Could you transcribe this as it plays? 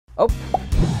Oh,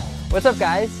 what's up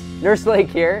guys? Nurse Blake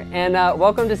here, and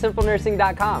welcome to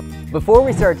SimpleNursing.com. Before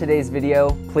we start today's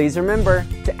video, please remember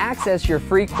to access your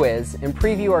free quiz and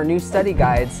preview our new study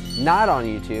guides not on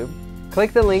YouTube.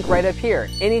 Click the link right up here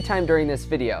anytime during this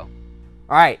video.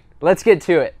 All right, let's get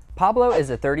to it. Pablo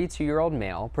is a 32-year-old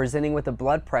male presenting with a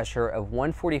blood pressure of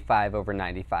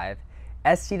 145/95,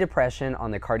 ST depression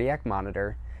on the cardiac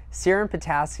monitor, serum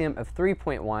potassium of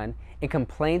 3.1, and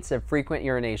complaints of frequent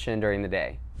urination during the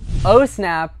day. Oh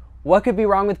snap! What could be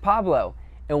wrong with Pablo?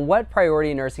 And what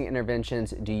priority nursing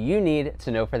interventions do you need to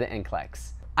know for the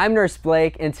NCLEX? I'm Nurse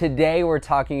Blake, and today we're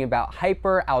talking about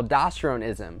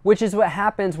hyperaldosteronism, which is what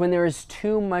happens when there is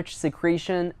too much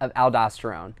secretion of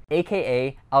aldosterone,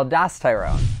 aka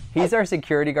aldosterone. He's our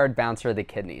security guard bouncer of the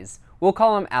kidneys. We'll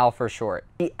call him Al for short.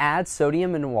 He adds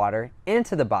sodium and water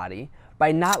into the body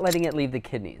by not letting it leave the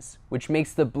kidneys, which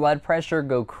makes the blood pressure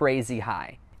go crazy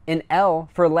high. And L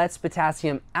for lets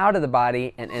potassium out of the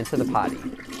body and into the potty,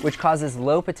 which causes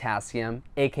low potassium,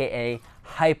 aka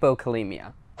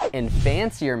hypokalemia. In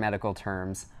fancier medical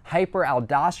terms,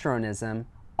 hyperaldosteronism,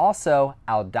 also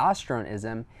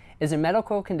aldosteronism, is a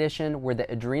medical condition where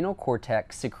the adrenal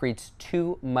cortex secretes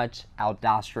too much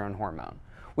aldosterone hormone,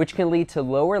 which can lead to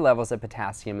lower levels of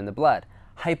potassium in the blood,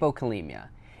 hypokalemia,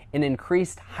 and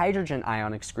increased hydrogen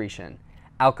ion excretion,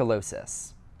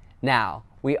 alkalosis. Now,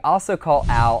 we also call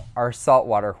Al our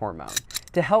saltwater hormone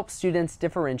to help students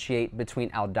differentiate between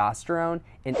aldosterone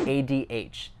and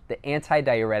ADH, the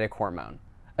antidiuretic hormone,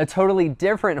 a totally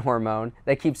different hormone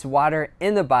that keeps water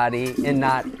in the body and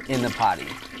not in the potty.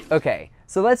 Okay,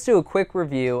 so let's do a quick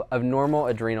review of normal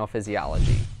adrenal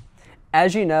physiology.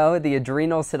 As you know, the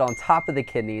adrenals sit on top of the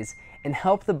kidneys and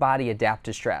help the body adapt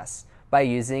to stress by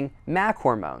using MAC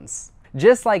hormones.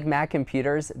 Just like Mac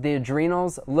computers, the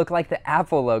adrenals look like the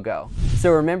Apple logo.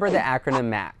 So remember the acronym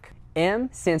MAC. M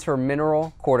stands for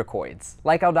mineral corticoids,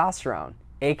 like aldosterone,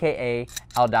 aka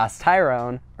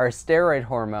aldosterone, our steroid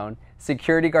hormone,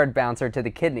 security guard bouncer to the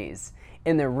kidneys,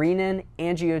 in the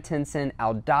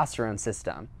renin-angiotensin-aldosterone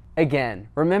system. Again,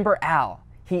 remember Al.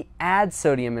 He adds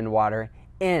sodium and water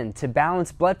in to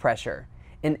balance blood pressure,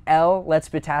 and L lets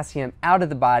potassium out of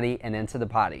the body and into the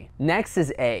potty. Next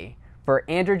is A, for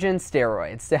androgen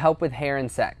steroids to help with hair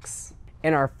and sex.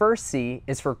 And our first C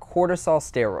is for cortisol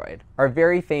steroid, our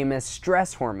very famous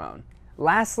stress hormone.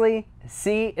 Lastly,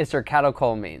 C is for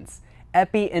catecholamines,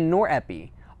 epi and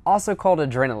norepi, also called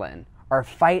adrenaline, our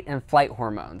fight and flight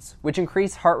hormones, which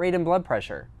increase heart rate and blood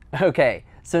pressure. Okay,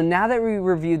 so now that we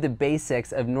reviewed the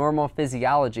basics of normal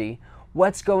physiology,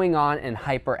 what's going on in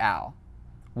hyperal?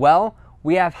 Well,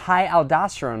 we have high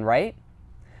aldosterone, right?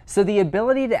 So the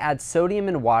ability to add sodium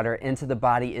and water into the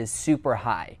body is super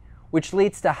high, which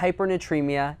leads to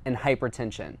hypernatremia and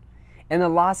hypertension. And the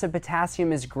loss of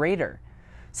potassium is greater,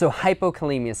 so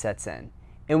hypokalemia sets in.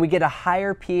 And we get a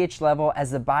higher pH level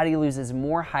as the body loses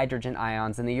more hydrogen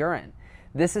ions in the urine.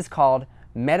 This is called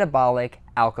metabolic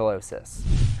alkalosis.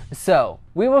 So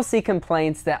we will see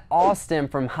complaints that all stem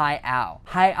from high Al.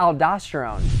 High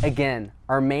aldosterone, again,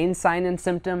 our main sign and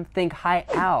symptom, think high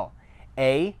Al.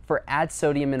 A for add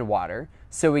sodium and water,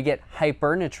 so we get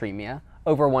hypernatremia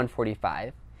over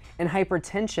 145, and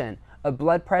hypertension, a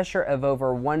blood pressure of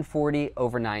over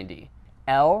 140/90.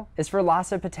 L is for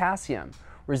loss of potassium,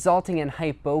 resulting in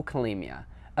hypokalemia,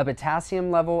 a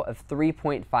potassium level of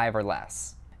 3.5 or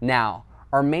less. Now,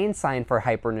 our main sign for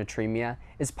hypernatremia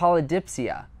is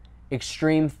polydipsia,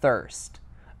 extreme thirst,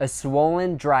 a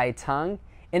swollen, dry tongue,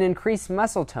 and increased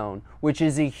muscle tone, which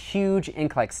is a huge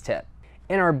NCLEX tip.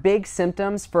 And our big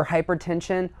symptoms for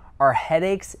hypertension are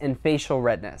headaches and facial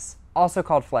redness, also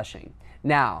called flushing.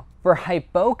 Now, for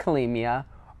hypokalemia,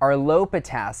 our low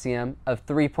potassium of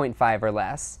 3.5 or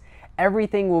less,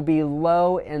 everything will be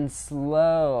low and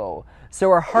slow. So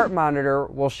our heart monitor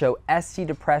will show ST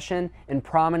depression and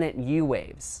prominent U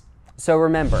waves. So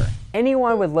remember,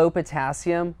 anyone with low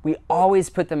potassium, we always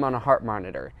put them on a heart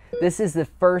monitor. This is the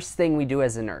first thing we do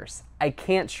as a nurse. I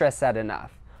can't stress that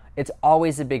enough. It's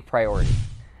always a big priority.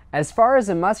 As far as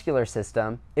the muscular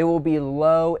system, it will be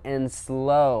low and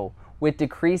slow with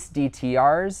decreased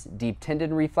DTRs, deep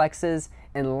tendon reflexes,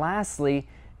 and lastly,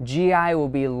 GI will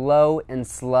be low and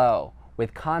slow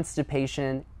with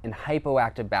constipation and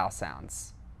hypoactive bowel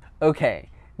sounds. Okay,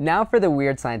 now for the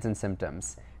weird signs and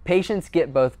symptoms. Patients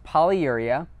get both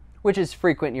polyuria, which is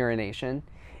frequent urination,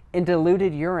 and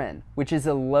diluted urine, which is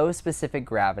a low specific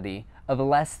gravity of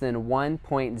less than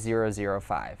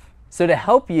 1.005. So to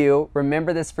help you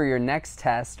remember this for your next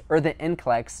test or the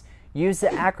NCLEX, use the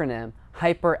acronym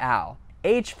HYPERAL.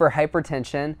 H for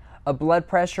hypertension, a blood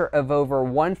pressure of over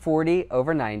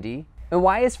 140/90, and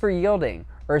Y is for yielding,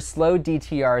 or slow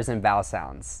DTRs and bowel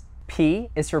sounds. P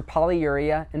is for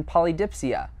polyuria and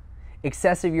polydipsia,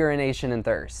 excessive urination and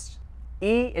thirst.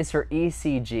 E is for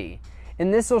ECG,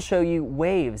 and this will show you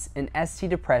waves in ST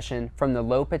depression from the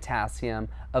low potassium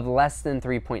of less than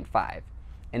 3.5.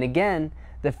 And again,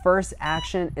 the first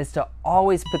action is to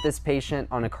always put this patient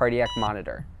on a cardiac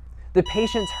monitor. The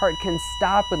patient's heart can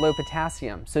stop with low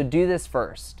potassium, so do this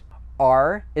first.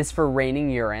 R is for raining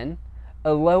urine,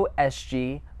 a low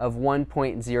SG of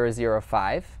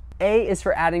 1.005. A is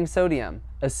for adding sodium,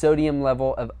 a sodium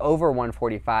level of over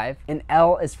 145, and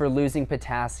L is for losing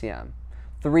potassium,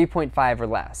 3.5 or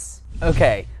less.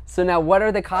 Okay, so now what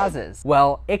are the causes?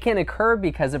 Well, it can occur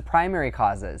because of primary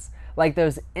causes, like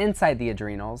those inside the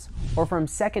adrenals, or from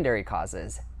secondary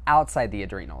causes, outside the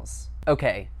adrenals.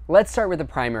 Okay, let's start with the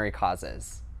primary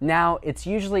causes. Now, it's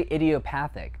usually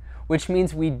idiopathic, which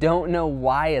means we don't know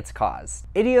why it's caused.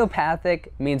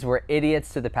 Idiopathic means we're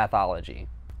idiots to the pathology.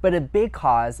 But a big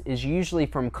cause is usually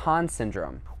from Conn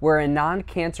syndrome, where a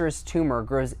non-cancerous tumor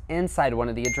grows inside one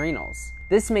of the adrenals.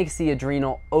 This makes the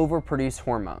adrenal overproduce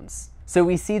hormones. So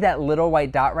we see that little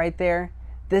white dot right there?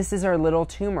 This is our little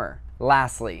tumor.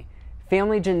 Lastly,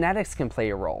 family genetics can play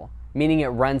a role, meaning it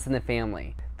runs in the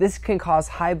family. This can cause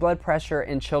high blood pressure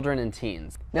in children and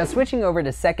teens. Now switching over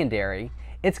to secondary,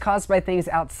 it's caused by things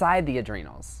outside the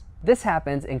adrenals. This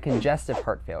happens in congestive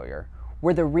heart failure,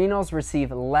 where the renals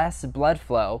receive less blood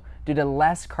flow due to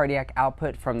less cardiac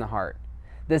output from the heart.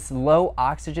 This low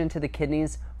oxygen to the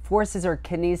kidneys forces our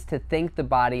kidneys to think the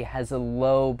body has a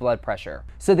low blood pressure.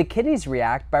 So the kidneys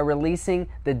react by releasing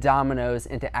the dominoes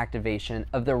into activation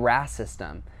of the RAS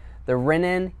system, the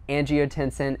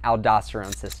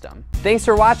renin-angiotensin-aldosterone system. Thanks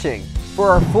for watching. For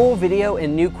our full video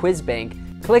and new quiz bank,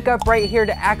 click up right here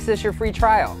to access your free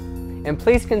trial. And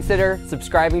please consider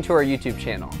subscribing to our YouTube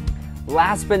channel.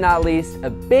 Last but not least, a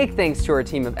big thanks to our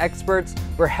team of experts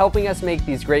for helping us make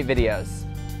these great videos.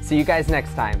 See you guys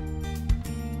next time.